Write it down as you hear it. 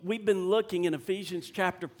We've been looking in Ephesians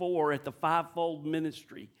chapter 4 at the fivefold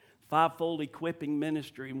ministry, fivefold equipping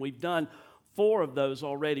ministry, and we've done 4 of those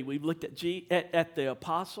already. We've looked at the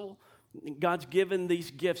apostle. God's given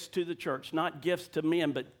these gifts to the church, not gifts to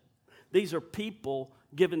men, but these are people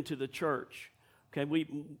given to the church. Okay,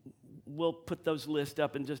 we'll put those lists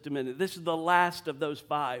up in just a minute. This is the last of those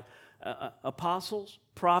 5. Apostles,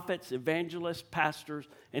 prophets, evangelists, pastors,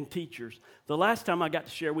 and teachers. The last time I got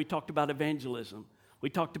to share, we talked about evangelism. We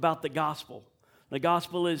talked about the gospel. The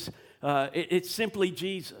gospel is, it's simply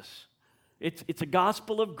Jesus. It's a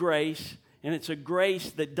gospel of grace, and it's a grace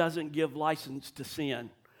that doesn't give license to sin.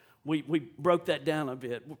 We broke that down a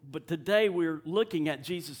bit. But today we're looking at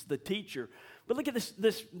Jesus the teacher. But look at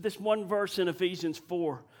this one verse in Ephesians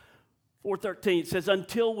 4:13. It says,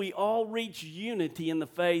 until we all reach unity in the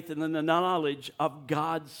faith and in the knowledge of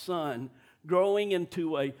God's Son, growing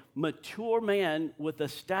into a mature man with a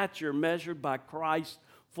stature measured by Christ's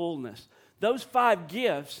fullness. Those 5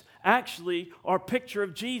 gifts actually are a picture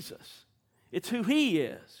of Jesus. It's who he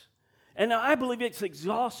is. And I believe it's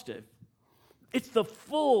exhaustive. It's the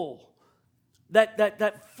full,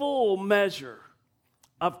 that full measure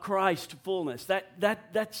of Christ's fullness.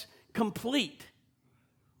 That's complete.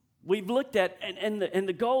 We've looked at, and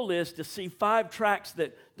the goal is to see 5 tracks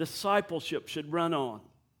that discipleship should run on.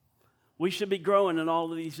 We should be growing in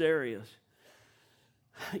all of these areas.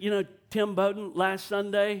 You know, Tim Bowden, last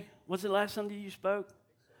Sunday, was it last Sunday you spoke?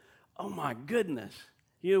 Oh my goodness.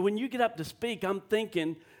 You know, when you get up to speak, I'm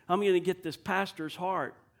thinking, I'm going to get this pastor's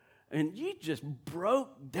heart. And you just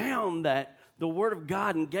broke down the Word of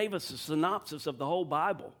God and gave us a synopsis of the whole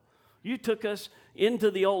Bible. You took us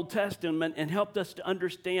into the Old Testament and helped us to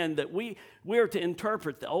understand that we're to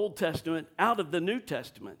interpret the Old Testament out of the New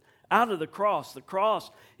Testament, out of the cross. The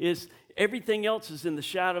cross is, everything else is in the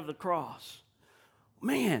shadow of the cross.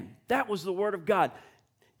 Man, that was the Word of God.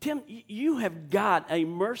 Tim, you have got a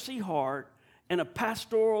mercy heart and a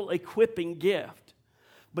pastoral equipping gift.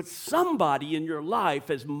 But somebody in your life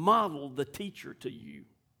has modeled the teacher to you.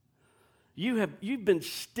 You've been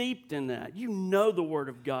steeped in that. You know the Word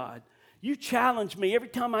of God. You challenge me every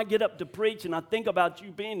time I get up to preach and I think about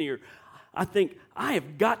you being here. I think, I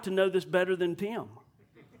have got to know this better than Tim.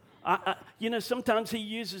 Sometimes he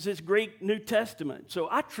uses his Greek New Testament. So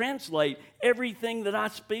I translate everything that I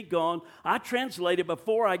speak on. I translate it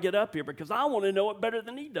before I get up here because I want to know it better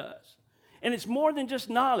than he does. And it's more than just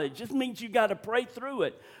knowledge. It means you got to pray through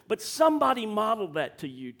it. But somebody modeled that to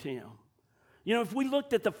you, Tim. You know, if we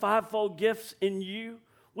looked at the fivefold gifts in you,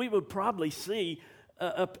 we would probably see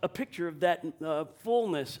a picture of that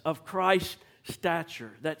fullness of Christ's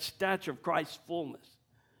stature, that stature of Christ's fullness.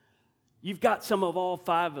 You've got some of all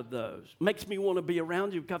 5 of those. Makes me want to be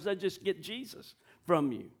around you because I just get Jesus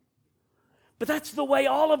from you. But that's the way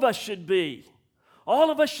all of us should be. All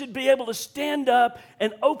of us should be able to stand up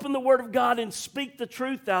and open the Word of God and speak the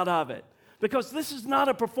truth out of it. Because this is not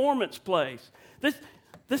a performance place.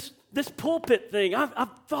 This pulpit thing, I've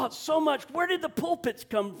thought so much, where did the pulpits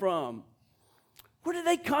come from? Where did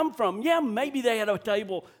they come from? Yeah, maybe they had a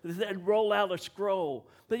table that roll out a scroll.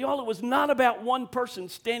 But y'all, it was not about one person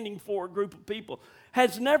standing for a group of people.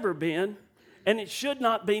 Has never been, and it should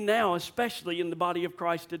not be now, especially in the body of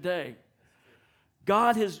Christ today.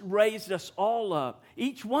 God has raised us all up.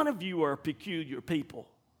 Each one of you are a peculiar people.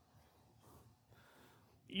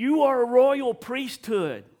 You are a royal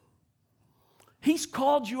priesthood. He's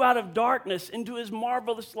called you out of darkness into his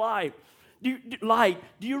marvelous light. Do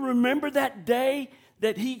you remember that day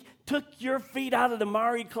that he took your feet out of the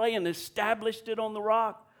miry clay and established it on the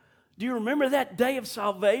rock? Do you remember that day of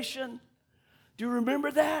salvation? Do you remember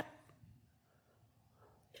that?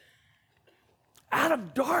 Out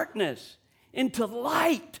of darkness into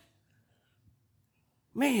light.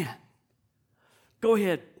 Man. Go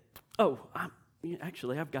ahead. Oh,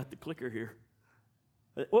 I've got the clicker here.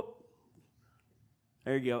 Whoop.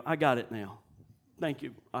 There you go. I got it now. Thank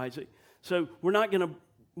you, Isaac. So we're not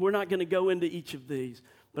going to go into each of these,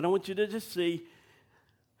 but I want you to just see,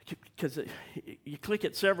 because you click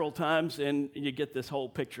it several times and you get this whole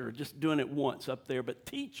picture, just doing it once up there. But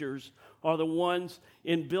teachers are the ones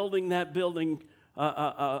in building,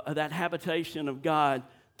 that habitation of God.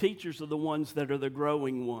 Teachers are the ones that are the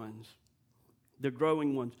growing ones. The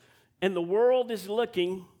growing ones. And the world is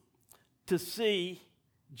looking to see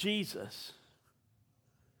Jesus.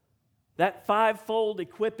 That fivefold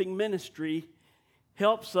equipping ministry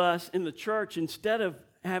helps us in the church. Instead of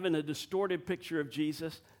having a distorted picture of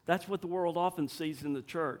Jesus, that's what the world often sees in the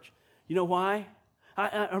church. You know why?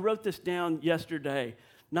 I wrote this down yesterday,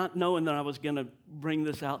 not knowing that I was going to bring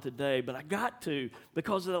this out today, but I got to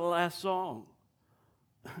because of the last song.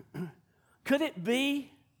 Could it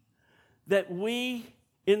be that we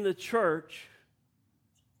in the church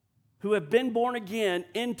who have been born again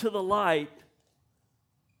into the light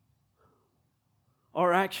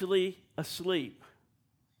are actually asleep.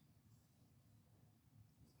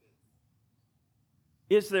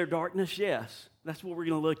 Is there darkness? Yes. That's what we're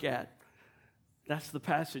going to look at. That's the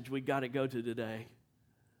passage we got to go to today.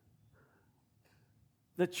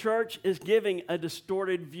 The church is giving a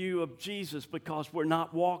distorted view of Jesus because we're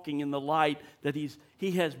not walking in the light that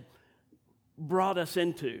He has brought us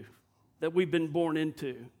into, that we've been born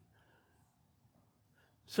into.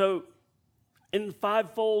 So, in the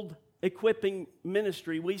fivefold equipping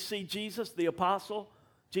ministry, we see Jesus the apostle,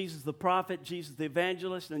 Jesus the prophet, Jesus the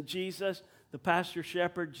evangelist, and Jesus the pastor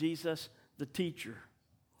shepherd, Jesus the teacher.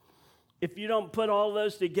 If you don't put all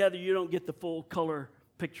those together, you don't get the full color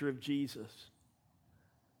picture of Jesus.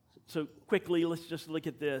 So quickly, let's just look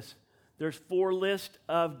at this. There's 4 lists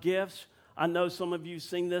of gifts. I know some of you have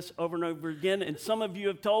seen this over and over again, and some of you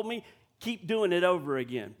have told me, keep doing it over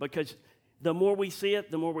again, because the more we see it,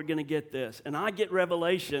 the more we're going to get this. And I get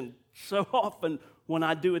revelation so often when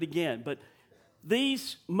I do it again. But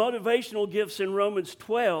these motivational gifts in Romans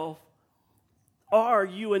 12 are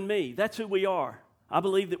you and me. That's who we are. I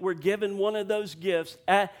believe that we're given one of those gifts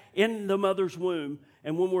in the mother's womb.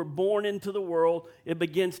 And when we're born into the world, it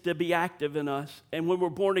begins to be active in us. And when we're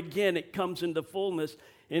born again, it comes into fullness.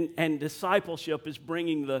 And discipleship is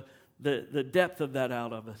bringing the depth of that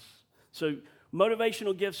out of us. So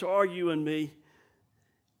motivational gifts are you and me.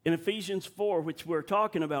 In Ephesians 4, which we're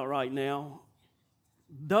talking about right now,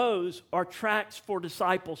 those are tracks for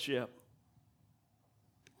discipleship.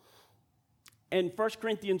 And 1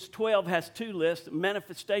 Corinthians 12 has 2 lists,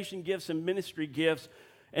 manifestation gifts and ministry gifts.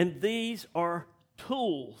 And these are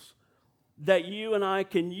tools that you and I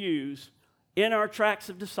can use in our tracks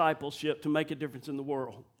of discipleship to make a difference in the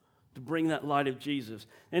world, to bring that light of Jesus.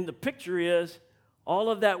 And the picture is all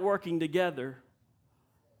of that working together,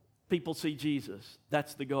 people see Jesus.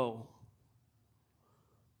 That's the goal.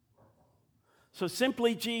 So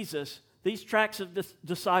simply Jesus, these tracks of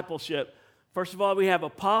discipleship. First of all, we have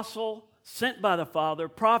apostle, sent by the Father,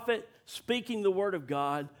 prophet, speaking the word of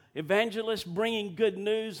God, evangelist, bringing good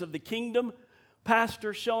news of the kingdom,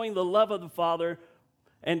 pastor, showing the love of the Father,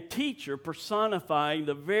 and teacher, personifying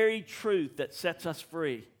the very truth that sets us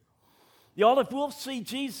free. Y'all, if we'll see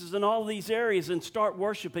Jesus in all these areas and start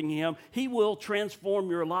worshiping Him, He will transform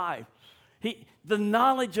your life. The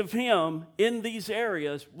knowledge of Him in these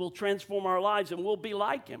areas will transform our lives, and we'll be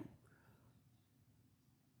like Him.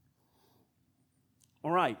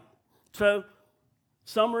 All right. So,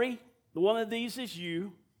 summary, one of these is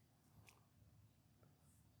you.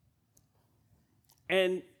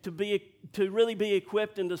 And to really be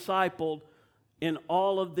equipped and discipled in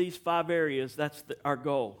all of these 5 areas, that's our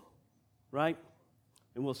goal, right?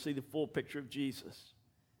 And we'll see the full picture of Jesus.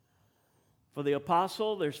 For the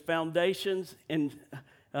apostle, there's foundations and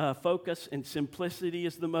focus, and simplicity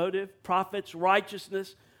is the motive. Prophets,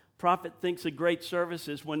 righteousness. Prophet thinks a great service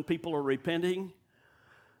is when people are repenting.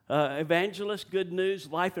 Evangelists, good news,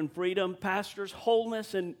 life and freedom. Pastors,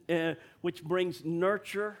 wholeness, and which brings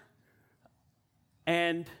nurture.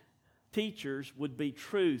 And teachers would be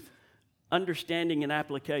truth, understanding, and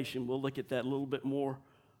application. We'll look at that a little bit more.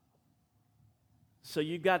 So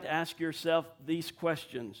you've got to ask yourself these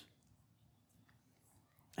questions.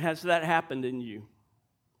 Has that happened in you?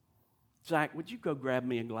 Zach, would you go grab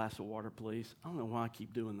me a glass of water, please? I don't know why I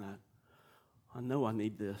keep doing that. I know I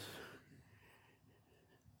need this.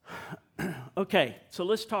 Okay, so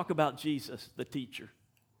let's talk about Jesus, the teacher.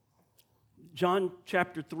 John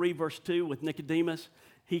chapter 3, verse 2, with Nicodemus,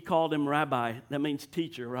 he called him rabbi. That means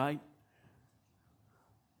teacher, right?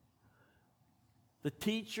 The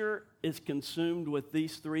teacher is consumed with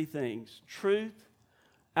these 3 things: truth,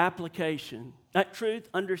 application. Truth,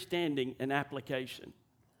 understanding, and application.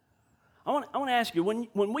 I want to ask you,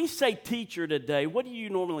 when we say teacher today, what do you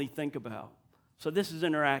normally think about? So this is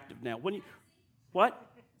interactive now. What?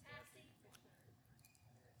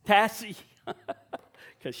 Tassie.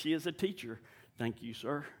 Because she is a teacher. Thank you,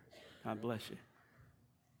 sir. God bless you.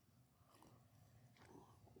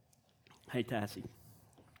 Hey, Tassie.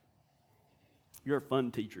 You're a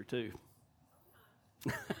fun teacher, too.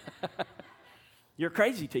 You're a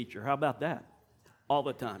crazy teacher. How about that? All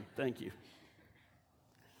the time. Thank you.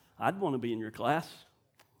 I'd want to be in your class.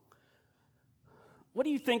 What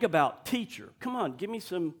do you think about teacher? Come on, give me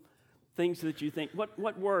some things that you think.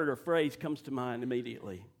 What word or phrase comes to mind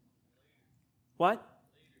immediately? What?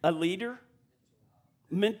 A leader?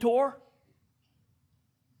 Mentor?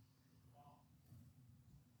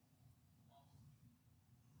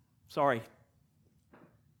 Sorry.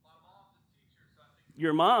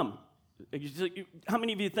 Your mom How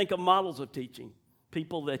many of you think of models of teaching?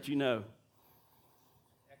 People that you know.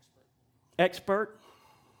 Expert?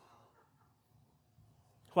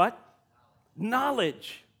 What?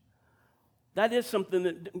 Knowledge. That is something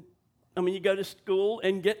that, you go to school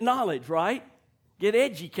and get knowledge, right? Get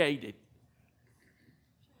educated.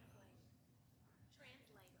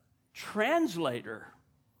 Translator.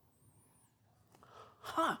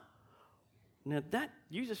 Huh. Now that,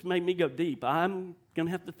 you just made me go deep. I'm going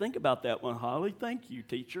to have to think about that one, Holly. Thank you,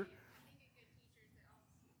 teacher.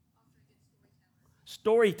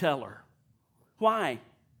 Storyteller. Why?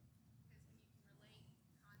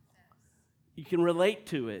 You can relate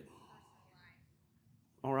to it.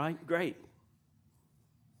 All right, great.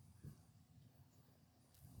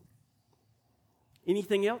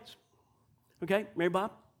 Anything else? Okay, Mary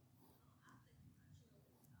Bob?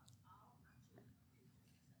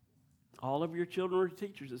 All of your children are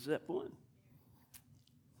teachers except one.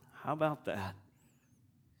 How about that?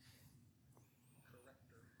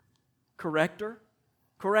 Corrector?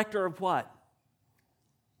 Corrector of what?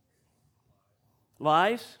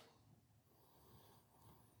 Lies?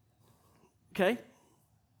 Okay.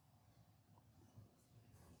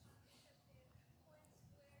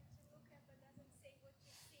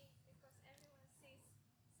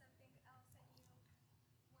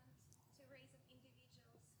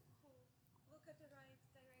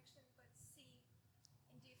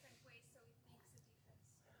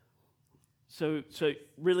 So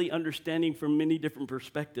really understanding from many different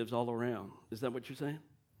perspectives all around. Is that what you're saying?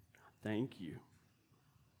 Thank you.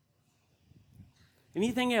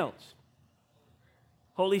 Anything else?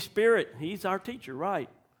 Holy Spirit, He's our teacher, right?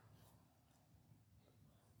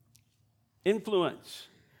 Influence.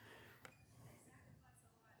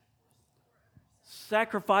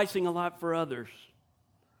 Sacrificing a lot for others.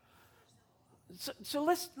 So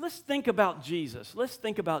let's think about Jesus. Let's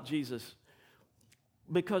think about Jesus.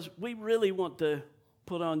 Because we really want to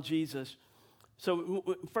put on Jesus. So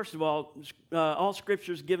first of all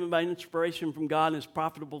Scripture is given by inspiration from God and is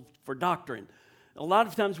profitable for doctrine. A lot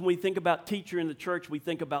of times when we think about teacher in the church, we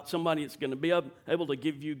think about somebody that's going to be able to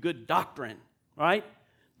give you good doctrine, right?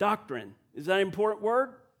 Doctrine. Is that an important word?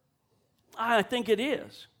 I think it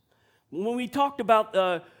is. When we talked about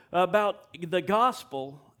the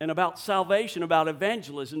gospel and about salvation, about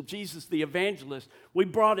evangelism, Jesus the evangelist, we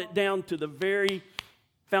brought it down to the very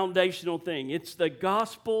foundational thing. It's the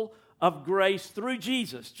gospel of grace through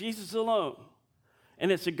Jesus, Jesus alone. And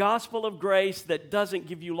it's a gospel of grace that doesn't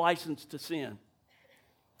give you license to sin.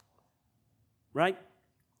 Right?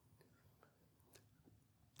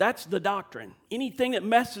 That's the doctrine. Anything that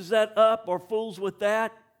messes that up or fools with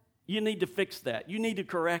that, you need to fix that. You need to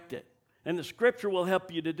correct it. And the Scripture will help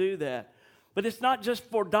you to do that. But it's not just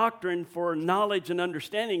for doctrine, for knowledge and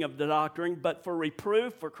understanding of the doctrine, but for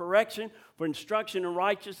reproof, for correction, for instruction in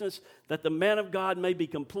righteousness, that the man of God may be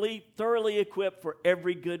complete, thoroughly equipped for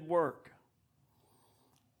every good work.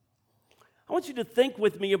 I want you to think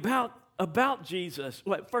with me about Jesus.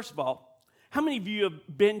 Well, first of all, how many of you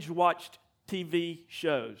have binge-watched TV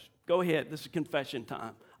shows? Go ahead. This is confession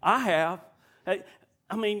time. I have.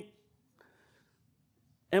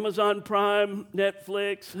 Amazon Prime,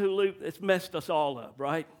 Netflix, Hulu, it's messed us all up,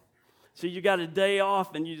 right? So you got a day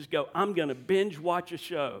off and you just go, I'm going to binge watch a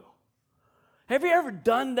show. Have you ever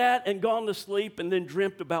done that and gone to sleep and then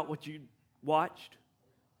dreamt about what you watched?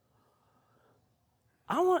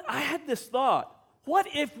 I had this thought. What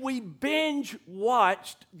if we binge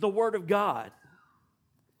watched the Word of God?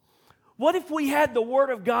 What if we had the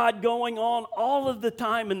Word of God going on all of the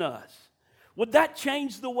time in us? Would that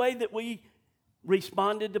change the way that we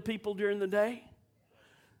responded to people during the day?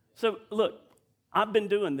 So, look, I've been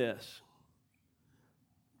doing this.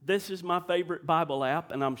 This is my favorite Bible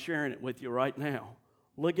app, and I'm sharing it with you right now.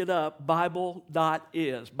 Look it up,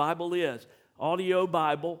 Bible.is. Bible is audio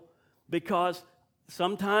Bible, because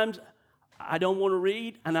sometimes I don't want to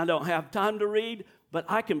read and I don't have time to read, but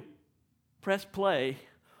I can press play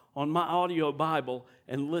on my audio Bible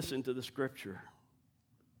and listen to the Scripture.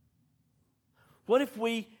 What if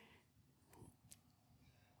we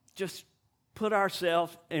just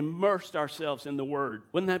immersed ourselves in the Word?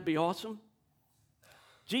 Wouldn't that be awesome?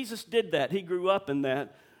 Jesus did that. He grew up in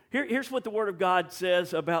that. Here's what the Word of God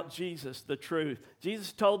says about Jesus, the truth.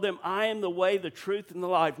 Jesus told them, I am the way, the truth, and the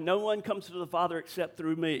life. No one comes to the Father except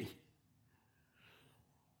through me.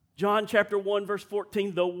 John chapter 1, verse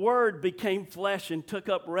 14, the Word became flesh and took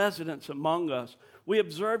up residence among us. We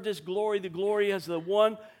observed His glory, the glory as the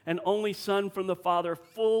one and only Son from the Father,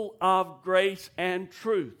 full of grace and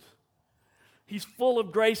truth. He's full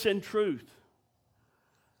of grace and truth.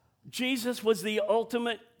 Jesus is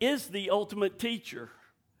the ultimate teacher.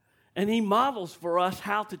 And he models for us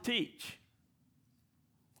how to teach.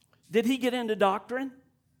 Did he get into doctrine?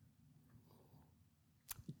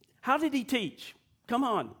 How did he teach? Come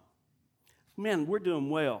on. Man, we're doing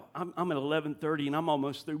well. I'm at 11:30 and I'm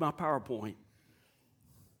almost through my PowerPoint.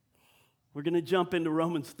 We're going to jump into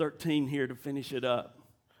Romans 13 here to finish it up.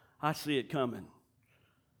 I see it coming.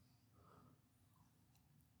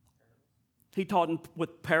 He taught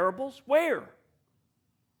with parables. Where?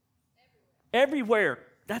 Everywhere.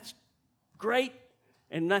 That's great,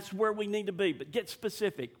 and that's where we need to be. But get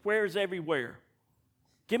specific. Where is everywhere?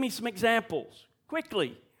 Give me some examples,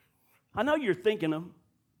 quickly. I know you're thinking them.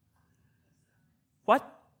 What?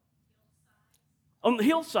 On the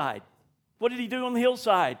hillside. What did he do on the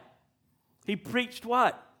hillside? He preached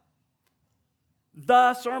what?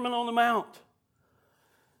 The Sermon on the Mount.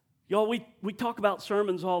 Y'all, we talk about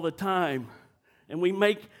sermons all the time, and we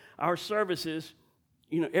make our services,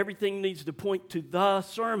 everything needs to point to the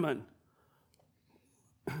sermon.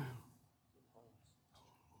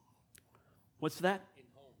 What's that?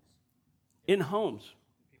 In homes.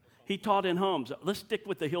 He taught in homes. Let's stick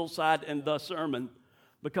with the hillside and the sermon,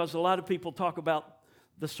 because a lot of people talk about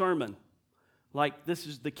the sermon like this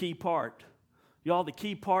is the key part. Y'all, the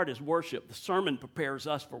key part is worship. The sermon prepares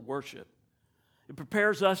us for worship. It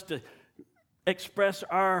prepares us to express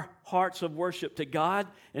our hearts of worship to God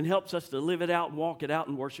and helps us to live it out and walk it out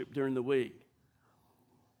in worship during the week.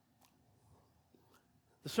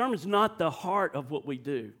 The sermon's not the heart of what we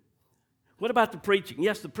do. What about the preaching?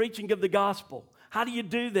 Yes, the preaching of the gospel. How do you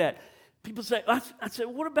do that? People say, I say,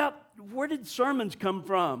 where did sermons come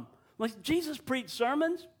from? Like, Jesus preached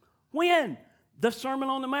sermons? When? The Sermon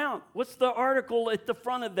on the Mount. What's the article at the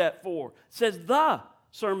front of that for? It says the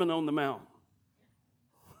Sermon on the Mount.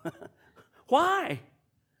 Why?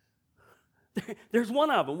 There's one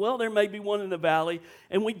of them. Well, there may be one in the valley.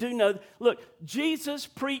 And we do know, look, Jesus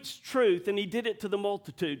preached truth and he did it to the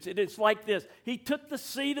multitudes. And it's like this. He took the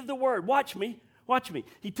seed of the word. Watch me.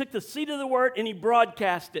 He took the seed of the word and he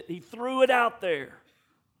broadcast it. He threw it out there.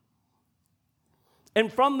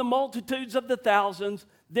 And from the multitudes of the thousands,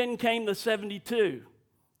 then came the 72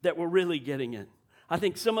 that were really getting it. I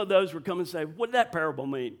think some of those were coming and say, what did that parable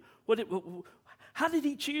mean? How did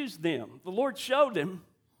he choose them? The Lord showed him.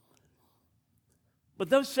 But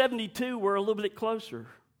those 72 were a little bit closer.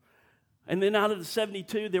 And then out of the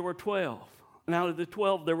 72, there were 12. And out of the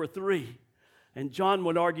 12, there were 3. And John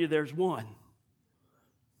would argue there's 1.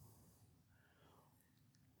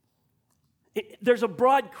 There's a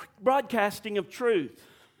broadcasting of truth.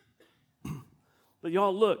 But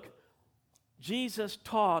y'all look, Jesus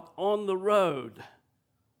taught on the road.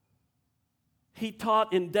 He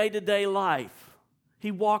taught in day-to-day life.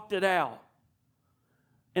 He walked it out.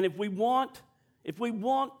 And if we want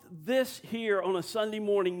this here on a Sunday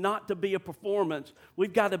morning not to be a performance,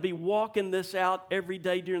 we've got to be walking this out every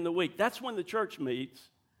day during the week. That's when the church meets,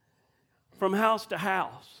 from house to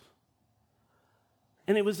house.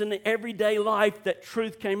 And it was in the everyday life that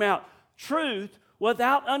truth came out. Truth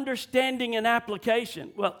without understanding and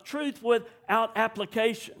application. Well, truth without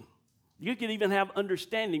application. You could even have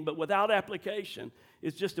understanding, but without application,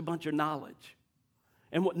 it's just a bunch of knowledge.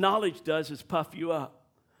 And what knowledge does is puff you up.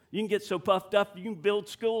 You can get so puffed up, you can build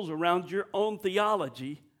schools around your own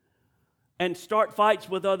theology and start fights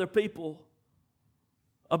with other people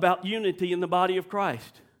about unity in the body of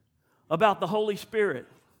Christ, about the Holy Spirit,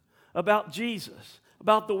 about Jesus,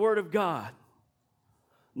 about the Word of God.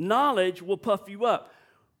 Knowledge will puff you up.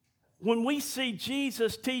 When we see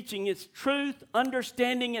Jesus teaching, it's truth,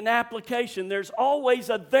 understanding, and application. There's always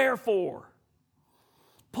a therefore.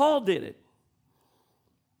 Paul did it.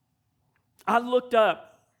 I looked up,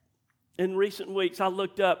 in recent weeks,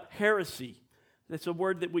 heresy. That's a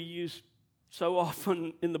word that we use so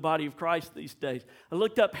often in the body of Christ these days. I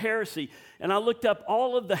looked up heresy, and I looked up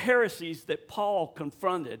all of the heresies that Paul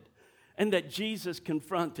confronted and that Jesus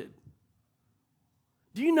confronted.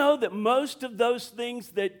 Do you know that most of those things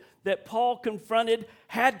that Paul confronted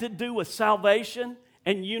had to do with salvation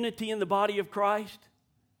and unity in the body of Christ?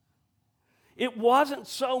 It wasn't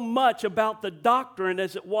so much about the doctrine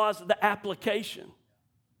as it was the application.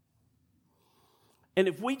 And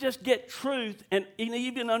if we just get truth and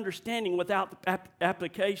even understanding without the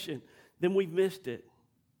application, then we've missed it.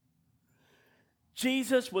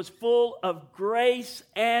 Jesus was full of grace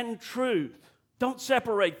and truth. Don't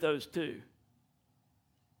separate those two.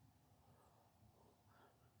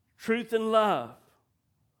 Truth and love.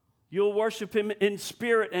 You'll worship him in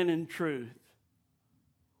spirit and in truth.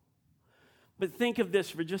 But think of this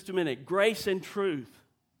for just a minute. Grace and truth.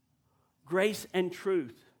 Grace and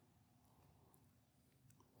truth.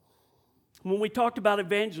 When we talked about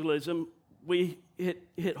evangelism, we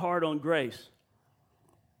hit hard on grace.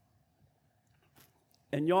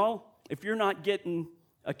 And y'all, if you're not getting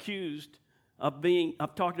accused of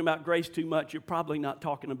talking about grace too much, you're probably not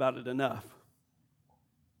talking about it enough.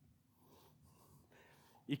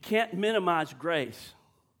 You can't minimize grace.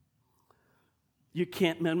 You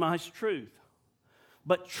can't minimize truth.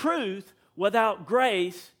 But truth without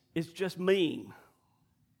grace is just mean.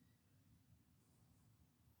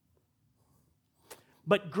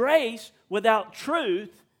 But grace without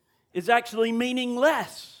truth is actually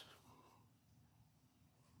meaningless.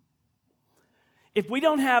 If we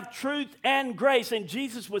don't have truth and grace, and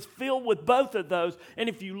Jesus was filled with both of those, and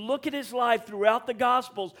if you look at his life throughout the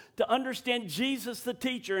Gospels to understand Jesus the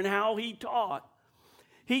teacher and how he taught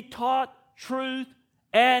truth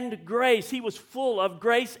and grace. He was full of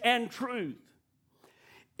grace and truth.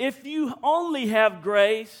 If you only have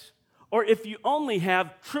grace, or if you only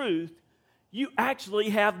have truth, you actually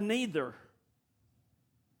have neither.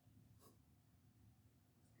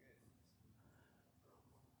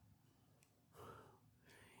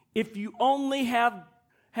 If you only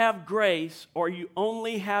have grace or you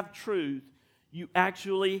only have truth, you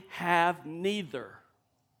actually have neither.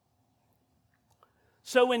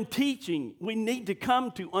 So in teaching, we need to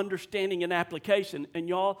come to understanding and application. And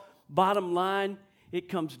y'all, bottom line, it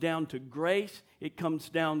comes down to grace. It comes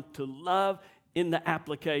down to love in the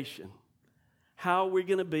application. How are we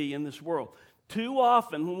going to be in this world? Too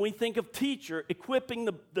often, when we think of teacher equipping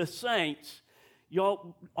the saints,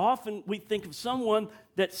 y'all, often we think of someone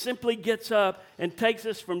that simply gets up and takes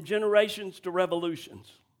us from generations to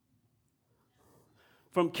revolutions,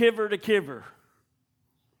 from kiver to kiver,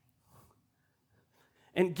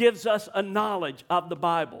 and gives us a knowledge of the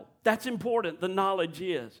Bible. That's important, the knowledge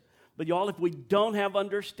is. But y'all, if we don't have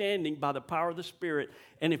understanding by the power of the Spirit,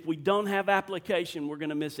 and if we don't have application, we're going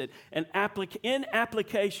to miss it. And in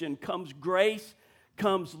application comes grace,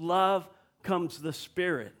 comes love, comes the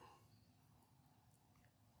Spirit.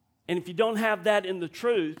 And if you don't have that in the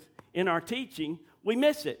truth, in our teaching, we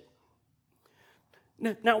miss it.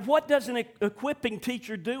 Now, what does an equipping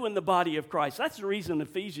teacher do in the body of Christ? That's the reason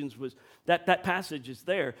Ephesians was, that passage is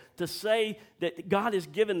there, to say that God has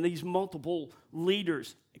given these multiple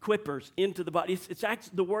leaders, equippers, into the body. It's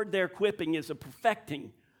actually, the word there, equipping, is a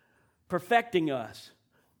perfecting us,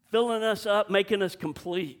 filling us up, making us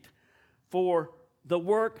complete for the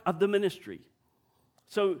work of the ministry.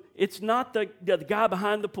 So it's not the guy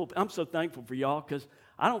behind the pulpit. I'm so thankful for y'all because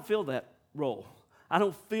I don't feel that role. I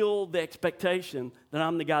don't feel the expectation that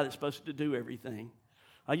I'm the guy that's supposed to do everything.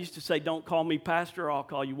 I used to say, don't call me pastor, or I'll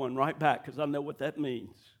call you one right back, because I know what that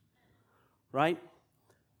means. Right?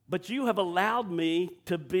 But you have allowed me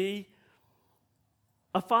to be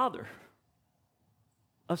a father,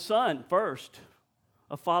 a son first,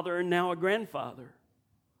 a father, and now a grandfather.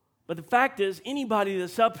 But the fact is, anybody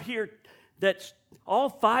that's up here, that's all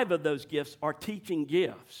 5 of those gifts are teaching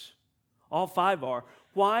gifts. All 5 are.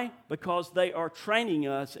 Why? Because they are training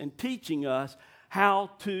us and teaching us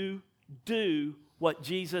how to do what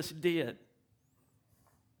Jesus did.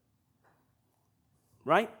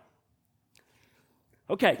 Right?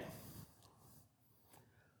 Okay.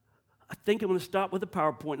 I think I'm going to stop with the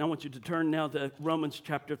PowerPoint, and I want you to turn now to Romans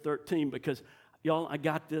chapter 13, because, y'all, I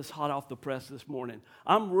got this hot off the press this morning.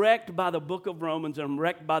 I'm wrecked by the book of Romans, and I'm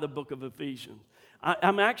wrecked by the book of Ephesians.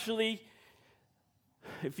 I'm actually...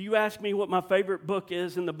 If you ask me what my favorite book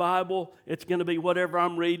is in the Bible, it's going to be whatever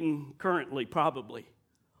I'm reading currently, probably.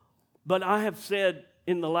 But I have said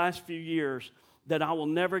in the last few years that I will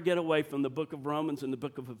never get away from the book of Romans and the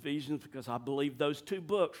book of Ephesians, because I believe those 2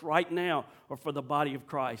 books right now are for the body of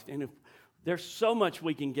Christ. And if there's so much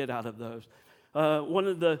we can get out of those. One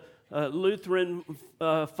of the Lutheran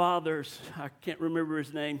fathers, I can't remember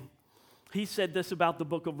his name, he said this about the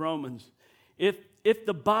book of Romans. If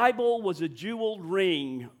the Bible was a jeweled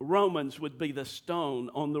ring, Romans would be the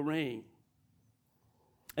stone on the ring.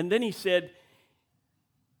 And then he said,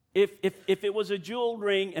 if it was a jeweled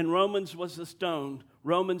ring and Romans was the stone,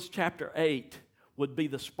 Romans chapter 8 would be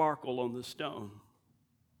the sparkle on the stone.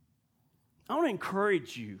 I want to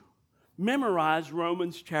encourage you, memorize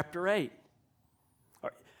Romans chapter 8.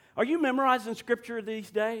 Are you memorizing Scripture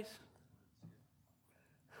these days?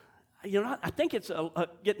 You know, I think it's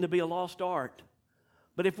getting to be a lost art.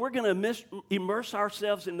 But if we're going to immerse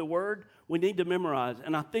ourselves in the Word, we need to memorize.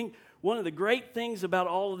 And I think one of the great things about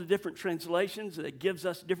all of the different translations, that gives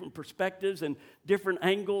us different perspectives and different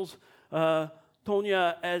angles,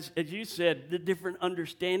 Tonya, as you said, the different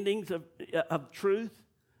understandings of truth.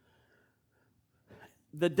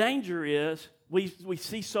 The danger is we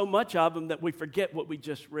see so much of them that we forget what we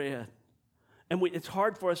just read. And it's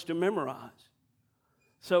hard for us to memorize.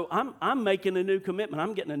 So I'm making a new commitment.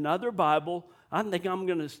 I'm getting another Bible. I think I'm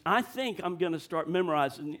gonna start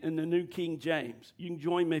memorizing in the New King James. You can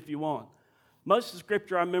join me if you want. Most of the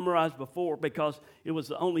scripture I memorized before because it was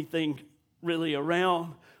the only thing really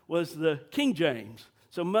around was the King James.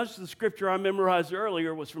 So most of the scripture I memorized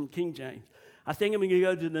earlier was from King James. I think I'm going to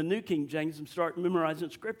go to the New King James and start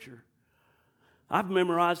memorizing scripture. I've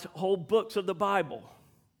memorized whole books of the Bible.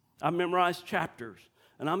 I've memorized chapters.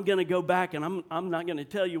 And I'm going to go back, and I'm not going to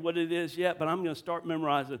tell you what it is yet, but I'm going to start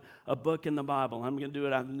memorizing a book in the Bible. I'm going to do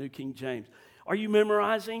it out of the New King James. Are you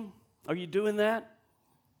memorizing? Are you doing that?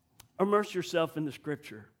 Immerse yourself in the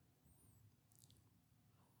scripture.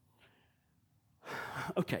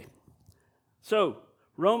 Okay. So,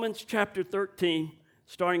 Romans chapter 13,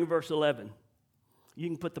 starting in verse 11. You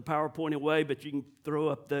can put the PowerPoint away, but you can throw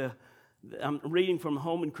up I'm reading from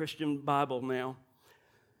Holman Christian Bible now.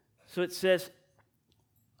 So it says,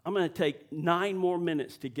 I'm going to take 9 more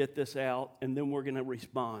minutes to get this out, and then we're going to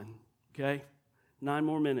respond, okay? 9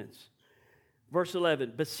 more minutes. Verse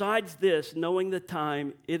 11, besides this, knowing the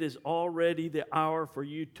time, it is already the hour for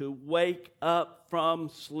you to wake up from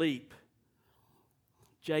sleep.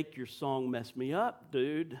 Jake, your song messed me up,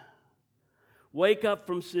 dude. Wake up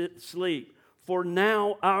from sleep, for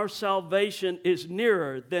now our salvation is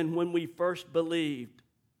nearer than when we first believed.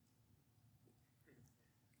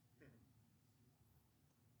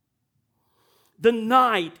 The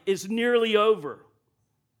night is nearly over,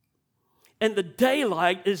 and the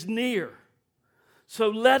daylight is near. So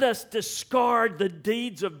let us discard the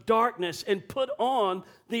deeds of darkness and put on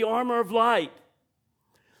the armor of light.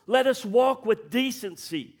 Let us walk with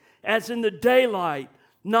decency, as in the daylight,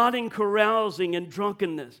 not in carousing and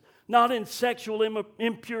drunkenness, not in sexual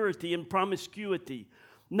impurity and promiscuity,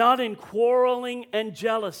 not in quarreling and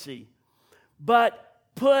jealousy, but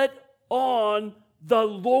put on the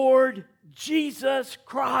Lord Jesus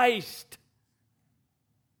Christ.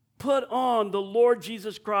 Put on the Lord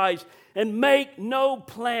Jesus Christ and make no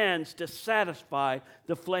plans to satisfy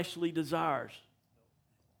the fleshly desires.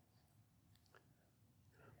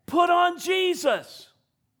 Put on Jesus.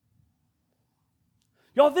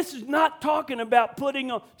 Y'all, this is not talking about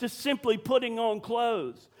just simply putting on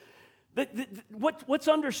clothes. What's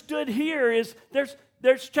understood here is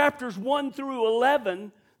there's chapters 1 through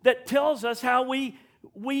 11 that tells us how we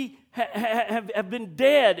have been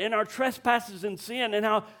dead in our trespasses and sin, and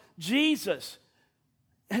how Jesus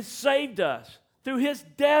has saved us through his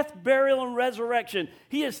death, burial, and resurrection.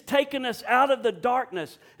 He has taken us out of the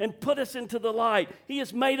darkness and put us into the light. He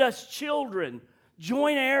has made us children,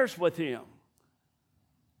 joint heirs with him.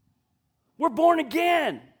 We're born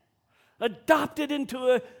again, adopted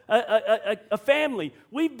into a family.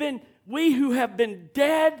 We who have been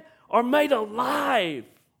dead are made alive.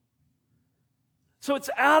 So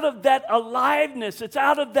it's out of that aliveness, it's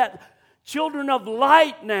out of that children of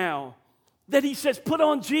light now that he says, put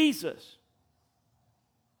on Jesus.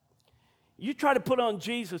 You try to put on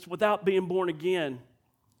Jesus without being born again,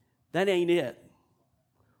 that ain't it.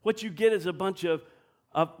 What you get is a bunch of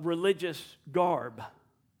religious garb.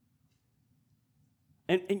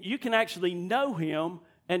 And you can actually know him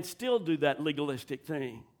and still do that legalistic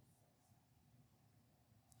thing.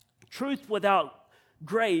 Truth without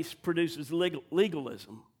grace produces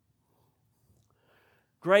legalism.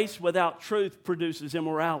 Grace without truth produces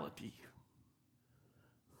immorality.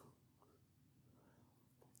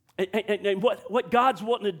 And what God's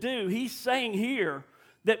wanting to do, he's saying here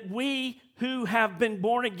that we who have been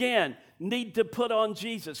born again need to put on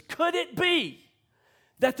Jesus. Could it be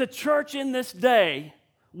that the church in this day,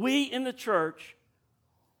 we in the church,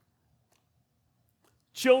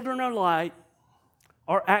 children of light,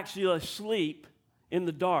 are actually asleep in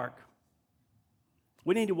the dark?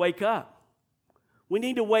 We need to wake up. We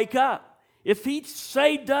need to wake up. If he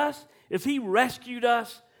saved us, if he rescued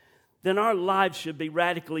us, then our lives should be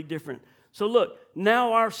radically different. So look,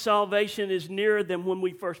 now our salvation is nearer than when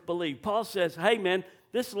we first believed. Paul says, hey man,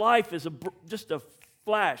 this life is just a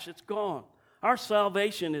flash. It's gone. Our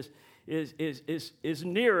salvation is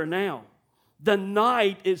nearer now. The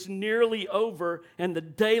night is nearly over and the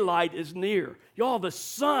daylight is near. Y'all, the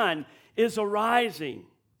sun is arising.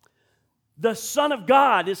 The Son of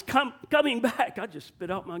God is coming back. I just spit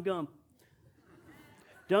out my gum.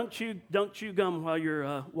 Don't chew gum while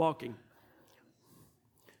you're walking.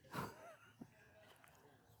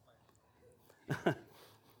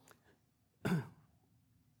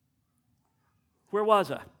 Where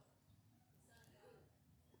was I?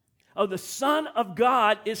 Oh, the Son of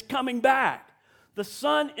God is coming back. The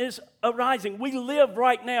sun is arising. We live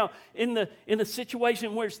right now in a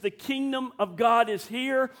situation where the kingdom of God is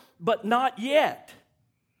here, but not yet.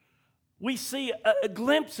 We see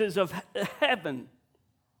glimpses of heaven.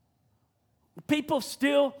 People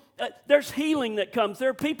still, there's healing that comes. There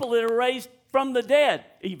are people that are raised from the dead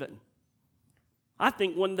even. I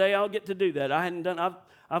think one day I'll get to do that.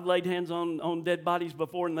 I've laid hands on dead bodies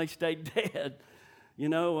before and they stayed dead. You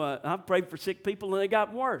know, I've prayed for sick people and they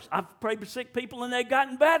got worse. I've prayed for sick people and they've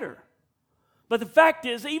gotten better. But the fact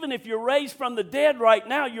is, even if you're raised from the dead right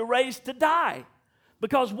now, you're raised to die.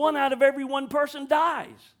 Because 1 out of every 1 person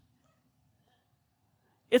dies.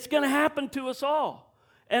 It's going to happen to us all.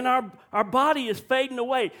 And our body is fading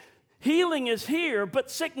away. Healing is here, but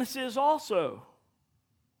sickness is also.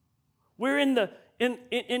 We're in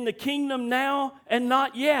the kingdom now and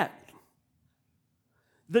not yet.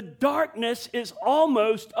 The darkness is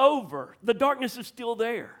almost over. The darkness is still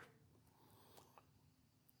there.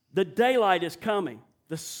 The daylight is coming.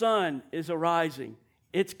 The sun is arising.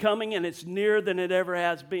 It's coming and it's nearer than it ever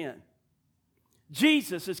has been.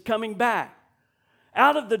 Jesus is coming back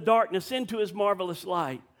out of the darkness into his marvelous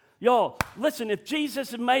light. Y'all, listen, if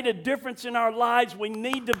Jesus has made a difference in our lives, we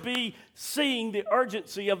need to be seeing the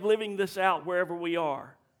urgency of living this out wherever we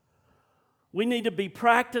are. We need to be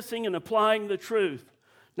practicing and applying the truth.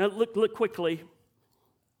 Now look quickly.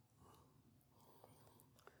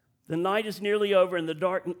 The night is nearly over and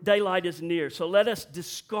the daylight is near. So let us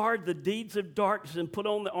discard the deeds of darkness and put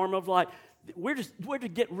on the armor of light. We're to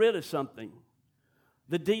get rid of something.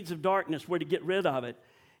 The deeds of darkness, we're to get rid of it.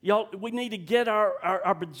 Y'all, we need to get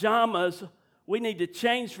our pajamas. We need to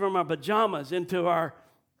change from our pajamas into our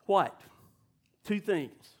what? 2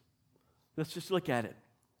 things. Let's just look at it.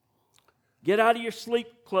 Get out of your sleep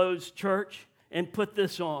clothes, church, and put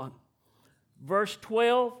this on. Verse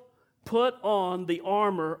 12, put on the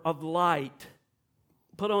armor of light.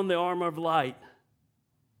 Put on the armor of light.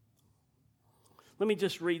 Let me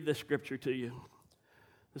just read this scripture to you.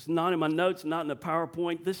 It's not in my notes, not in the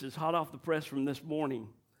PowerPoint. This is hot off the press from this morning.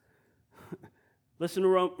 Listen to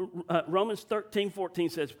Romans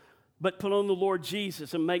 13:14 says, but put on the Lord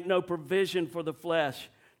Jesus and make no provision for the flesh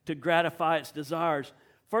to gratify its desires.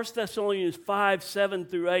 1 Thessalonians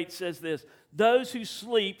 5:7-8 says this, those who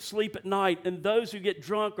sleep, sleep at night, and those who get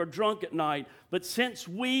drunk are drunk at night. But since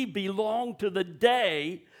we belong to the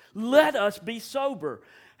day, let us be sober,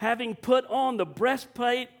 having put on the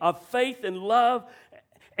breastplate of faith and love,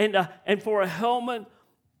 and for a helmet,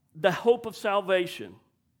 the hope of salvation.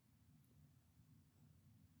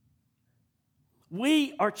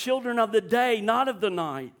 We are children of the day, not of the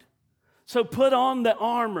night. So put on the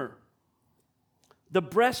armor, the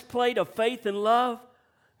breastplate of faith and love,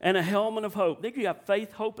 and a helmet of hope. There you have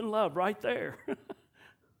faith, hope, and love right there.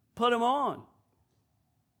 Put them on.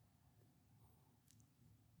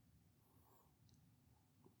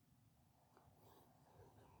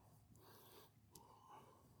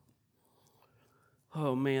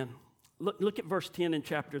 Oh, man. Look at verse 10 in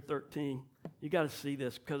chapter 13. You got to see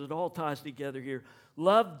this because it all ties together here.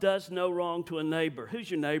 Love does no wrong to a neighbor. Who's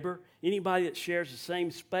your neighbor? Anybody that shares the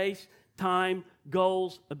same space, time,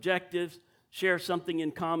 goals, objectives, share something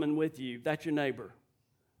in common with you. That's your neighbor.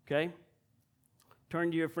 Okay?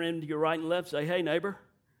 Turn to your friend to your right and left. Say, hey, neighbor.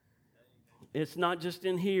 It's not just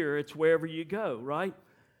in here. It's wherever you go, right?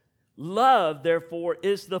 Love, therefore,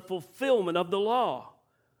 is the fulfillment of the law.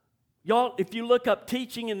 Y'all, if you look up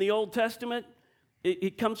teaching in the Old Testament,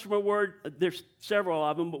 it comes from a word, there's several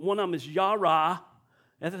of them, but one of them is yara.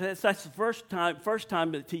 That's the first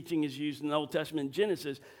time that teaching is used in the Old Testament in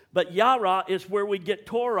Genesis. But yara is where we get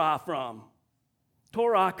Torah from.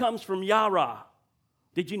 Torah comes from yara.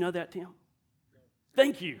 Did you know that, Tim?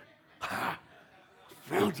 Thank you.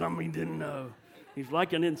 Found something he didn't know. He's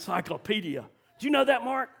like an encyclopedia. Did you know that,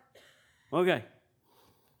 Mark? Okay.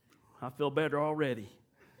 I feel better already.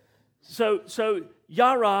 So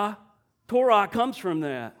yara, Torah comes from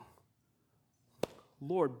that.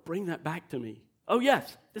 Lord, bring that back to me. Oh,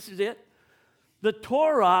 yes, this is it. The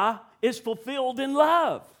Torah is fulfilled in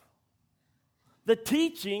love. The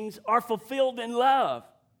teachings are fulfilled in love.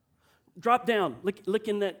 Drop down. Look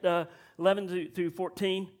in that 11 through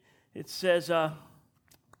 14. It says,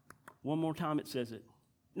 one more time it says it.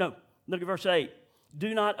 No, look at verse 8.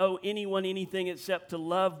 Do not owe anyone anything except to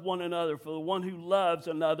love one another, for the one who loves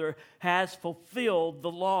another has fulfilled the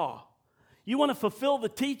law. You want to fulfill the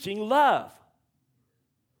teaching, love.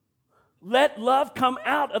 Let love come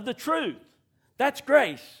out of the truth. That's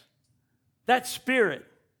grace. That's spirit.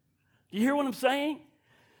 You hear what I'm saying?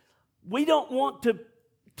 We don't want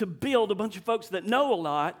to build a bunch of folks that know a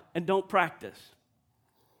lot and don't practice.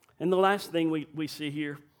 And the last thing we see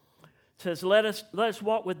here says, let us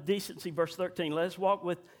walk with decency, verse 13. Let us walk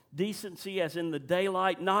with decency as in the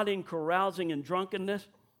daylight, not in carousing and drunkenness.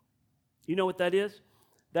 You know what that is?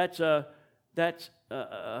 That's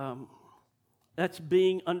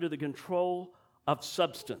being under the control of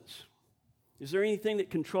substance. Is there anything that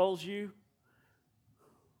controls you?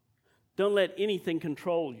 Don't let anything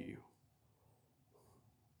control you.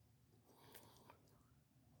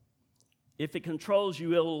 If it controls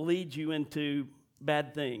you, it will lead you into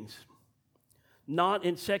bad things. Not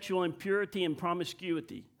in sexual impurity and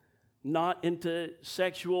promiscuity. Not into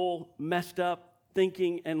sexual messed up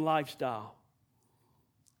thinking and lifestyle.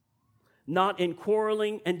 Not in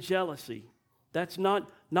quarreling and jealousy. That's not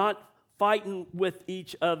fighting with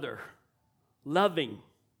each other. Loving.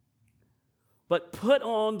 But put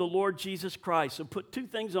on the Lord Jesus Christ. So put two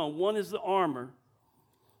things on. One is the armor.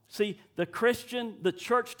 See, the Christian, the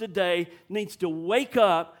church today needs to wake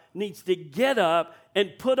up, needs to get up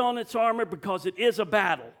and put on its armor because it is a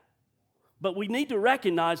battle. But we need to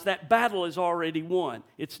recognize that battle is already won.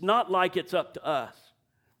 It's not like it's up to us.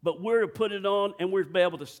 But we're to put it on and we're to be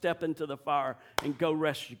able to step into the fire and go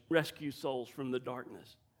rescue souls from the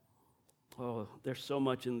darkness. Oh, there's so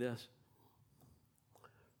much in this.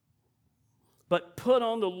 But put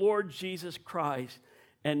on the Lord Jesus Christ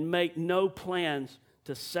and make no plans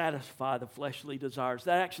to satisfy the fleshly desires.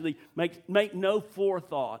 That actually make no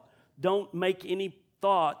forethought. Don't make any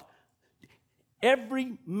thought.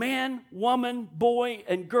 Every man, woman, boy,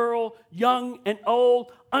 and girl, young and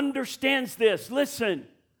old, understands this. Listen,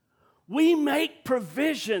 we make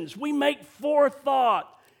provisions. We make forethought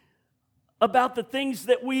about the things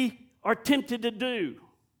that we are tempted to do.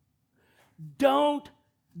 Don't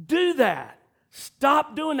do that.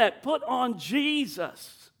 Stop doing that. Put on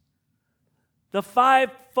Jesus. The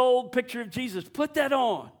fivefold picture of Jesus. Put that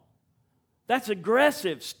on. That's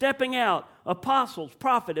aggressive, stepping out. Apostles,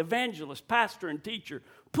 prophet, evangelist, pastor, and teacher.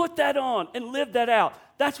 Put that on and live that out.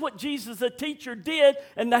 That's what Jesus the teacher did,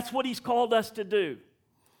 and that's what he's called us to do.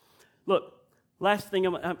 Look, last thing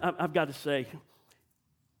I've got to say.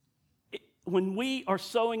 When we are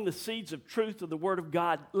sowing the seeds of truth of the Word of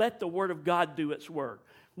God, let the Word of God do its work.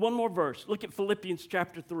 One more verse. Look at Philippians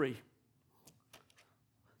chapter 3.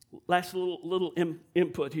 Last little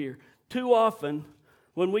input here. Too often,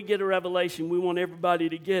 when we get a revelation, we want everybody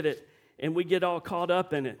to get it, and we get all caught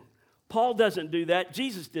up in it. Paul doesn't do that.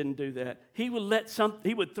 Jesus didn't do that. He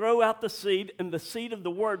would throw out the seed, and the seed of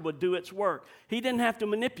the Word would do its work. He didn't have to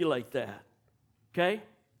manipulate that. Okay?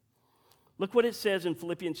 Look what it says in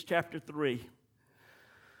Philippians chapter 3.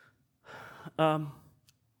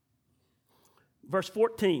 Verse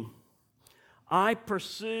 14. I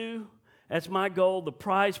pursue as my goal the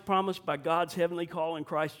prize promised by God's heavenly call in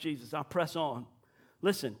Christ Jesus. I press on.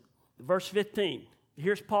 Listen, verse 15.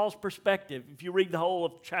 Here's Paul's perspective. If you read the whole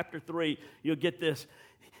of chapter 3, you'll get this.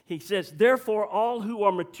 He says, therefore, all who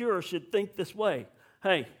are mature should think this way.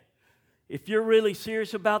 Hey, if you're really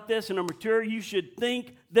serious about this and are mature, you should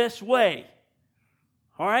think this way.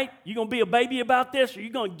 All right? You going to be a baby about this, or you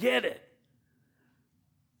going to get it?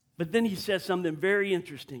 But then he says something very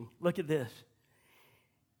interesting. Look at this.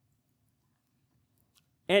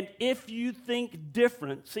 And if you think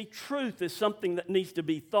different, see, truth is something that needs to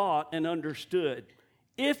be thought and understood.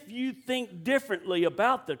 If you think differently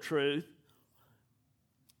about the truth,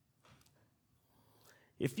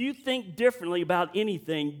 if you think differently about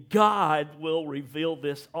anything, God will reveal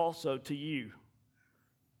this also to you.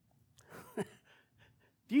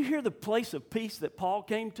 Do you hear the place of peace that Paul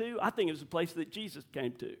came to? I think it was the place that Jesus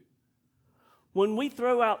came to. When we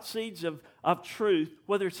throw out seeds of truth,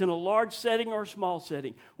 whether it's in a large setting or a small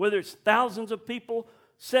setting, whether it's thousands of people,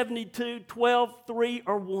 72, 12, 3,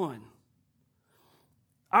 or 1,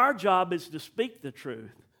 our job is to speak the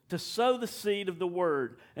truth, to sow the seed of the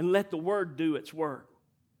Word, and let the Word do its work.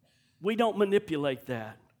 We don't manipulate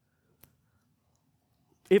that.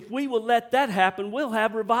 If we will let that happen, we'll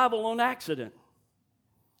have revival on accident.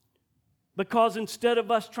 Because instead of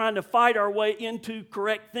us trying to fight our way into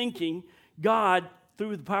correct thinking, God,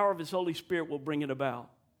 through the power of His Holy Spirit, will bring it about.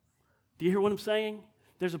 Do you hear what I'm saying?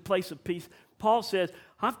 There's a place of peace. Paul says,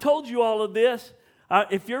 I've told you all of this.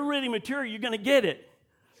 If you're really mature, you're going to get it.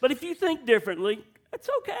 But if you think differently, it's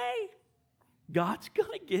okay. God's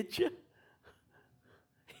going to get you.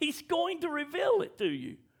 He's going to reveal it to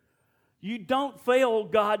you. You don't fail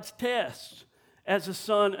God's tests as a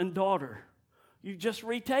son and daughter. You just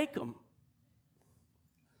retake them.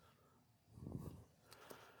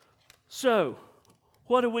 So,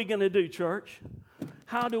 what are we going to do, church?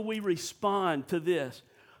 How do we respond to this?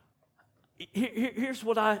 Here's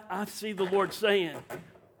what I see the Lord saying.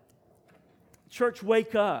 Church,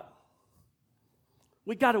 wake up.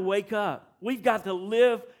 We got to wake up. We've got to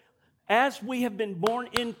live as we have been born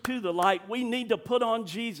into the light. We need to put on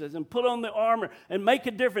Jesus and put on the armor and make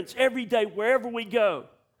a difference every day wherever we go.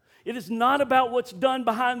 It is not about what's done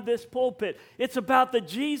behind this pulpit. It's about the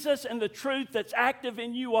Jesus and the truth that's active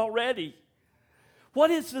in you already. What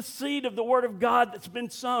is the seed of the Word of God that's been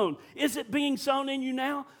sown? Is it being sown in you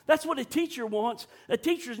now? That's what a teacher wants. A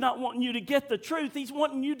teacher's not wanting you to get the truth. He's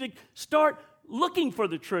wanting you to start looking for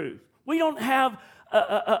the truth. We don't have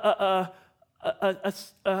a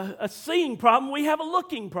seeing problem. We have a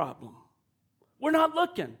looking problem. We're not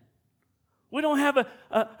looking. We don't have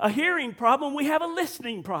a hearing problem. We have a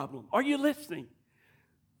listening problem. Are you listening?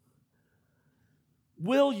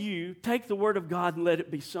 Will you take the Word of God and let it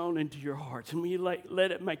be sown into your hearts? And will you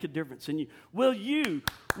let it make a difference in you? Will you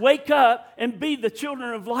wake up and be the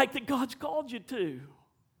children of light that God's called you to?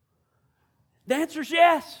 The answer is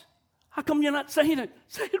yes. How come you're not saying it?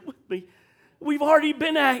 Say it with me. We've already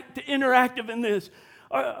been interactive in this.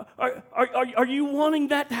 Are you wanting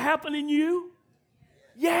that to happen in you?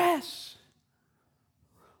 Yes.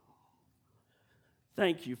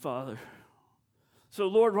 Thank you, Father. So,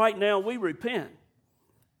 Lord, right now we repent.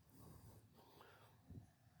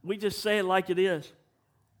 We just say it like it is.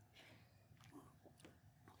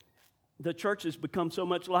 The church has become so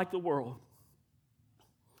much like the world.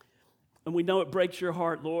 And we know it breaks your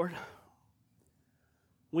heart, Lord.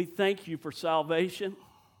 We thank you for salvation.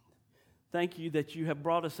 Thank you that you have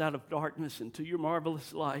brought us out of darkness into your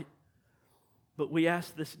marvelous light. But we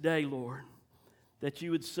ask this day, Lord, that you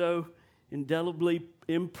would so indelibly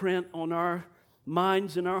imprint on our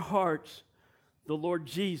minds and our hearts the Lord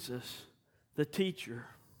Jesus, the teacher,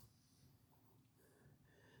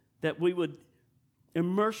 that we would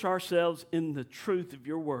immerse ourselves in the truth of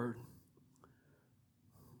your word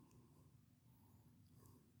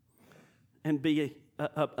and be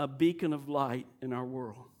a beacon of light in our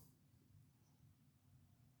world.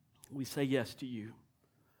 We say yes to you,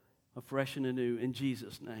 afresh and anew, in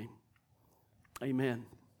Jesus' name. Amen.